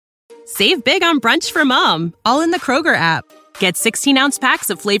Save big on brunch for mom, all in the Kroger app. Get 16-ounce packs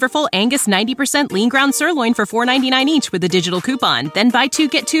of flavorful Angus 90% lean ground sirloin for $4.99 each with a digital coupon. Then buy 2,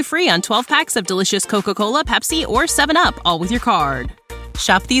 get 2 free on 12 packs of delicious Coca-Cola, Pepsi, or 7-Up, all with your card.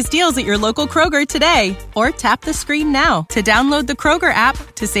 Shop these deals at your local Kroger today, or tap the screen now to download the Kroger app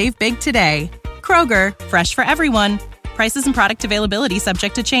to save big today. Kroger, fresh for everyone. Prices and product availability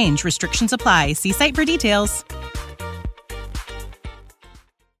subject to change. Restrictions apply. See site for details.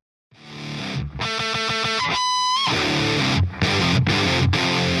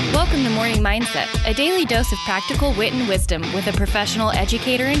 Welcome to Morning Mindset, a daily dose of practical wit and wisdom with a professional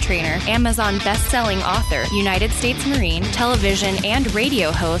educator and trainer, Amazon best-selling author, United States Marine, television and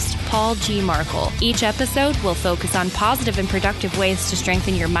radio host, Paul G. Markel. Each episode will focus on positive and productive ways to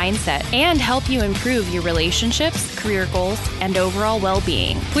strengthen your mindset and help you improve your relationships, career goals, and overall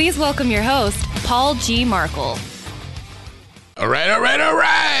well-being. Please welcome your host, Paul G. Markel. All right.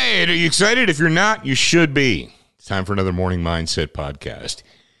 Are you excited? If you're not, you should be. It's time for another Morning Mindset podcast.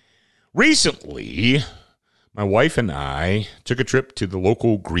 Recently, my wife and I took a trip to the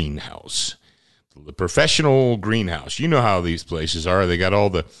local greenhouse, the professional greenhouse. You know how these places are. They got all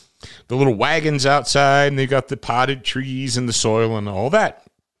the little wagons outside, and they got the potted trees and the soil and all that.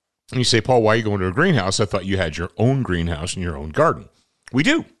 And you say, Paul, why are you going to a greenhouse? I thought you had your own greenhouse and your own garden. We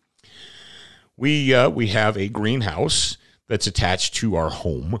do. We have a greenhouse that's attached to our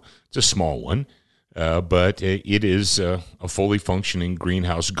home. It's a small one. But it is a fully functioning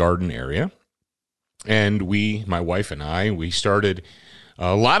greenhouse garden area. And my wife and I, we started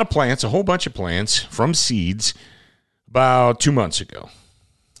a lot of plants, a whole bunch of plants from seeds about 2 months ago.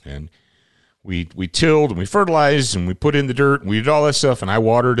 And we tilled and we fertilized and we put in the dirt and we did all that stuff. And I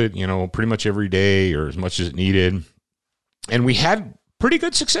watered it, pretty much every day or as much as it needed. And we had pretty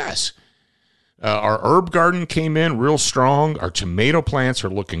good success. Our herb garden came in real strong. Our tomato plants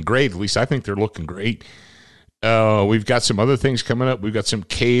are looking great. At least I think they're looking great. We've got some other things coming up. We've got some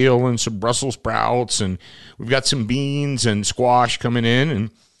kale and some Brussels sprouts, and we've got some beans and squash coming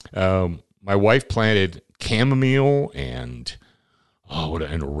in. And my wife planted chamomile and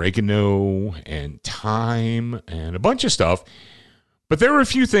oregano and thyme and a bunch of stuff. But there were a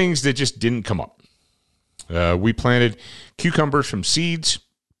few things that just didn't come up. We planted cucumbers from seeds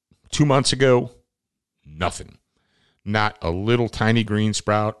 2 months ago, nothing. Not a little tiny green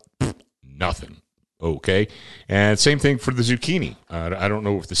sprout, nothing. Okay. And same thing for the zucchini. I don't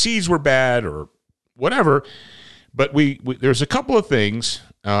know if the seeds were bad or whatever, but there's a couple of things,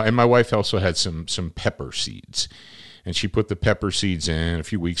 and my wife also had some pepper seeds, and she put the pepper seeds in a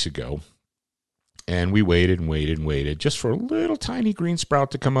few weeks ago, and we waited just for a little tiny green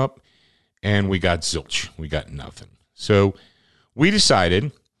sprout to come up, and we got zilch. We got nothing. So we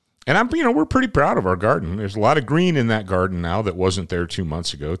decided. And we're pretty proud of our garden. There's a lot of green in that garden now that wasn't there 2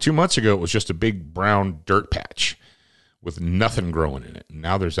 months ago. 2 months ago, it was just a big brown dirt patch with nothing growing in it. And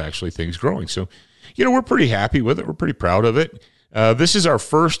now there's actually things growing. So, we're pretty happy with it. We're pretty proud of it. This is our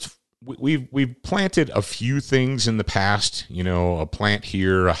first. We've planted a few things in the past. A plant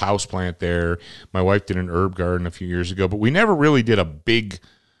here, a house plant there. My wife did an herb garden a few years ago, but we never really did a big,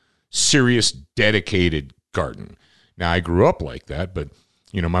 serious, dedicated garden. Now I grew up like that, but.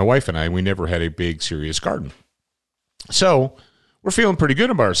 My wife and I, we never had a big, serious garden. So we're feeling pretty good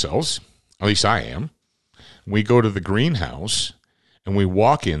about ourselves. At least I am. We go to the greenhouse, and we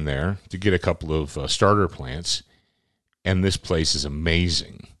walk in there to get a couple of starter plants, and this place is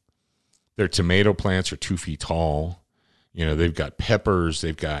amazing. Their tomato plants are 2 feet tall. They've got peppers.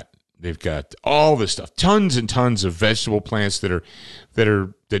 They've got all this stuff. Tons and tons of vegetable plants that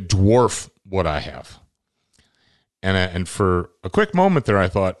dwarf what I have. And for a quick moment there, I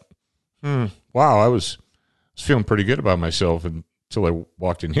thought, wow, I was feeling pretty good about myself until I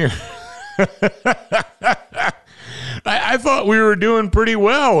walked in here. I thought we were doing pretty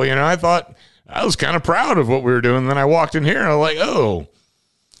well. I thought I was kind of proud of what we were doing. And then I walked in here, and I was like, oh,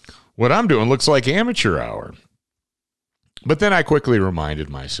 what I'm doing looks like amateur hour. But then I quickly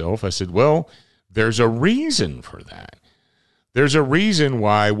reminded myself, I said, well, there's a reason for that. There's a reason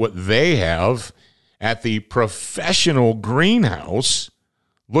why what they have at the professional greenhouse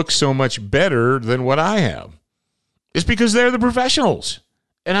looks so much better than what I have. It's because they're the professionals,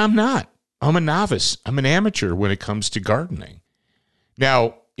 and I'm not. I'm a novice. I'm an amateur when it comes to gardening.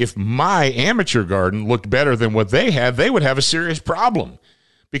 Now, if my amateur garden looked better than what they have, they would have a serious problem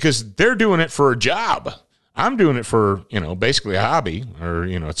because they're doing it for a job. I'm doing it for, basically a hobby or,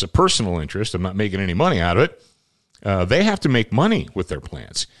 it's a personal interest. I'm not making any money out of it. They have to make money with their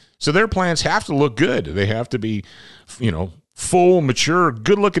plants. So their plants have to look good. They have to be, full, mature,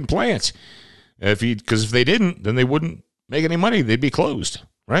 good-looking plants. Because if they didn't, then they wouldn't make any money. They'd be closed,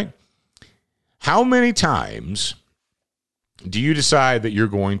 right? How many times do you decide that you're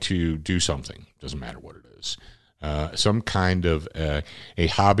going to do something? Doesn't matter what it is. Some kind of a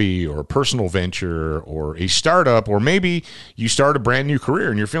hobby or a personal venture or a startup, or maybe you start a brand new career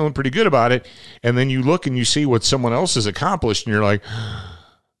and you're feeling pretty good about it, and then you look and you see what someone else has accomplished, and you're like,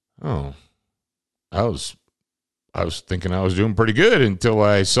 oh, I was thinking I was doing pretty good until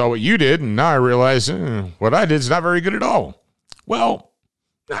I saw what you did, and now I realize what I did is not very good at all. Well,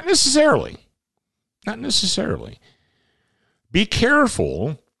 not necessarily. Not necessarily. Be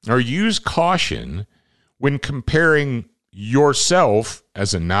careful or use caution when comparing yourself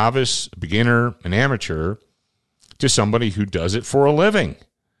as a novice, a beginner, an amateur to somebody who does it for a living.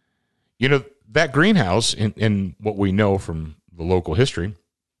 You know, that greenhouse, in what we know from the local history,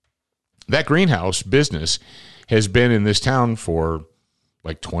 that greenhouse business has been in this town for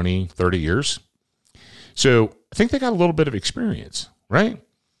like 20, 30 years. So I think they got a little bit of experience, right?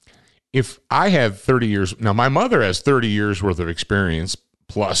 If I had 30 years, now my mother has 30 years worth of experience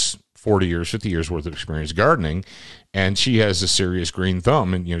plus 40 years, 50 years worth of experience gardening, and she has a serious green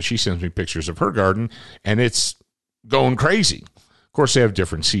thumb, and, you know, she sends me pictures of her garden, and it's going crazy. Of course, they have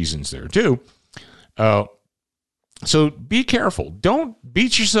different seasons there, too. So be careful. Don't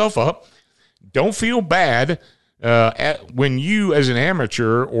beat yourself up. Don't feel bad when you, as an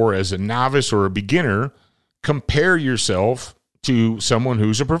amateur or as a novice or a beginner, compare yourself to someone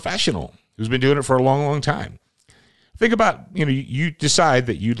who's a professional, who's been doing it for a long, long time. Think about, you decide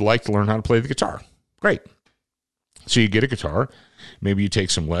that you'd like to learn how to play the guitar. Great. So you get a guitar. Maybe you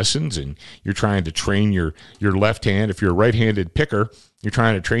take some lessons and you're trying to train your left hand. If you're a right-handed picker, you're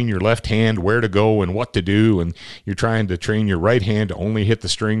trying to train your left hand where to go and what to do, and you're trying to train your right hand to only hit the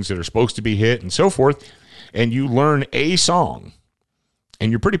strings that are supposed to be hit and so forth, and you learn a song,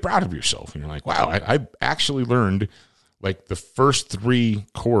 and you're pretty proud of yourself. And you're like, wow, I actually learned like the first 3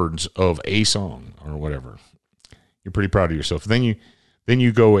 chords of a song or whatever. You're pretty proud of yourself. Then you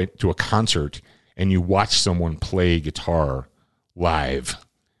go to a concert and you watch someone play guitar live.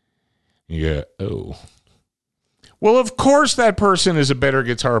 You go, oh. Well, of course that person is a better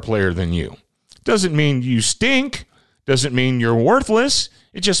guitar player than you. Doesn't mean you stink. Doesn't mean you're worthless.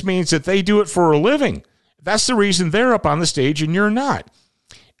 It just means that they do it for a living. That's the reason they're up on the stage and you're not.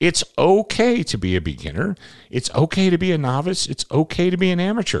 It's okay to be a beginner. It's okay to be a novice. It's okay to be an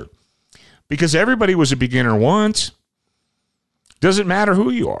amateur. Because everybody was a beginner once. Doesn't matter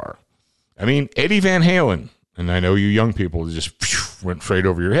who you are. I mean, Eddie Van Halen, and I know you young people just went straight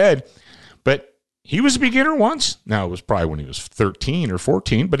over your head, but he was a beginner once. Now, it was probably when he was 13 or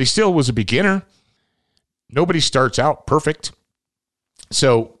 14, but he still was a beginner. Nobody starts out perfect.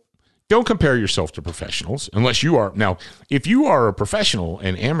 So don't compare yourself to professionals unless you are. Now, if you are a professional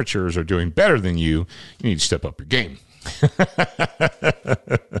and amateurs are doing better than you, you need to step up your game.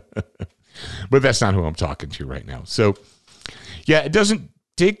 But that's not who I'm talking to right now. So, yeah,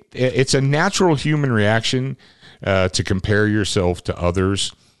 it's a natural human reaction to compare yourself to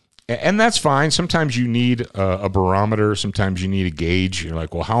others. And that's fine. Sometimes you need a barometer. Sometimes you need a gauge. You're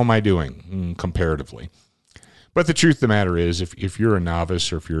like, well, how am I doing comparatively? But the truth of the matter is, if you're a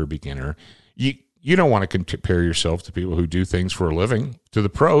novice or if you're a beginner, you don't want to compare yourself to people who do things for a living, to the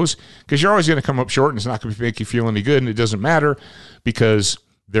pros, because you're always going to come up short and it's not going to make you feel any good, and it doesn't matter because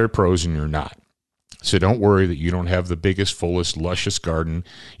they're pros and you're not. So don't worry that you don't have the biggest, fullest, luscious garden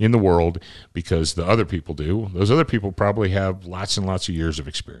in the world because the other people do. Those other people probably have lots and lots of years of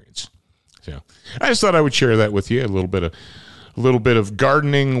experience. So I just thought I would share that with you, a little bit of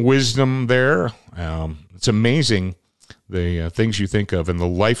gardening wisdom there. It's amazing the things you think of and the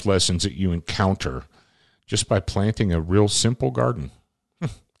life lessons that you encounter just by planting a real simple garden.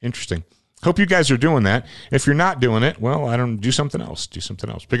 Interesting. Hope you guys are doing that. If you're not doing it, well, do something else. Do something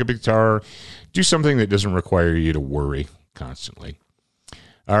else. Pick up a guitar. Do something that doesn't require you to worry constantly.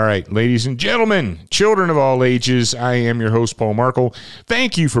 All right, ladies and gentlemen, children of all ages, I am your host, Paul Markle.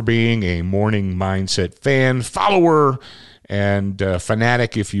 Thank you for being a Morning Mindset fan, follower, and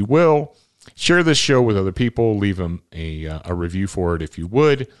fanatic, if you will. Share this show with other people. Leave them a review for it if you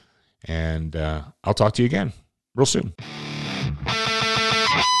would. And I'll talk to you again real soon.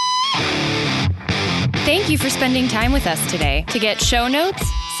 Thank you for spending time with us today. To get show notes,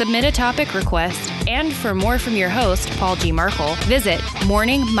 submit a topic request, and for more from your host, Paul G. Markle, visit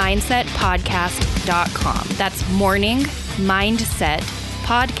morningmindsetpodcast.com. That's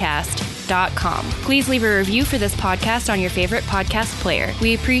morningmindsetpodcast.com. Please leave a review for this podcast on your favorite podcast player.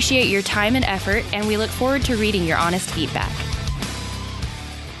 We appreciate your time and effort, and we look forward to reading your honest feedback.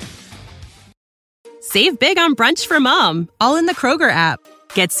 Save big on brunch for mom, all in the Kroger app.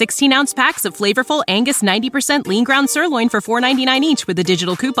 Get 16-ounce packs of flavorful Angus 90% lean ground sirloin for $4.99 each with a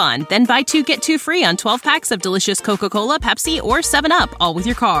digital coupon. Then buy 2, get 2 free on 12 packs of delicious Coca-Cola, Pepsi, or 7-Up, all with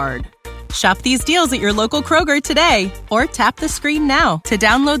your card. Shop these deals at your local Kroger today, or tap the screen now to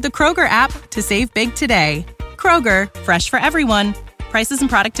download the Kroger app to save big today. Kroger, fresh for everyone. Prices and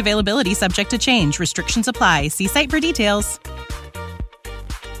product availability subject to change. Restrictions apply. See site for details.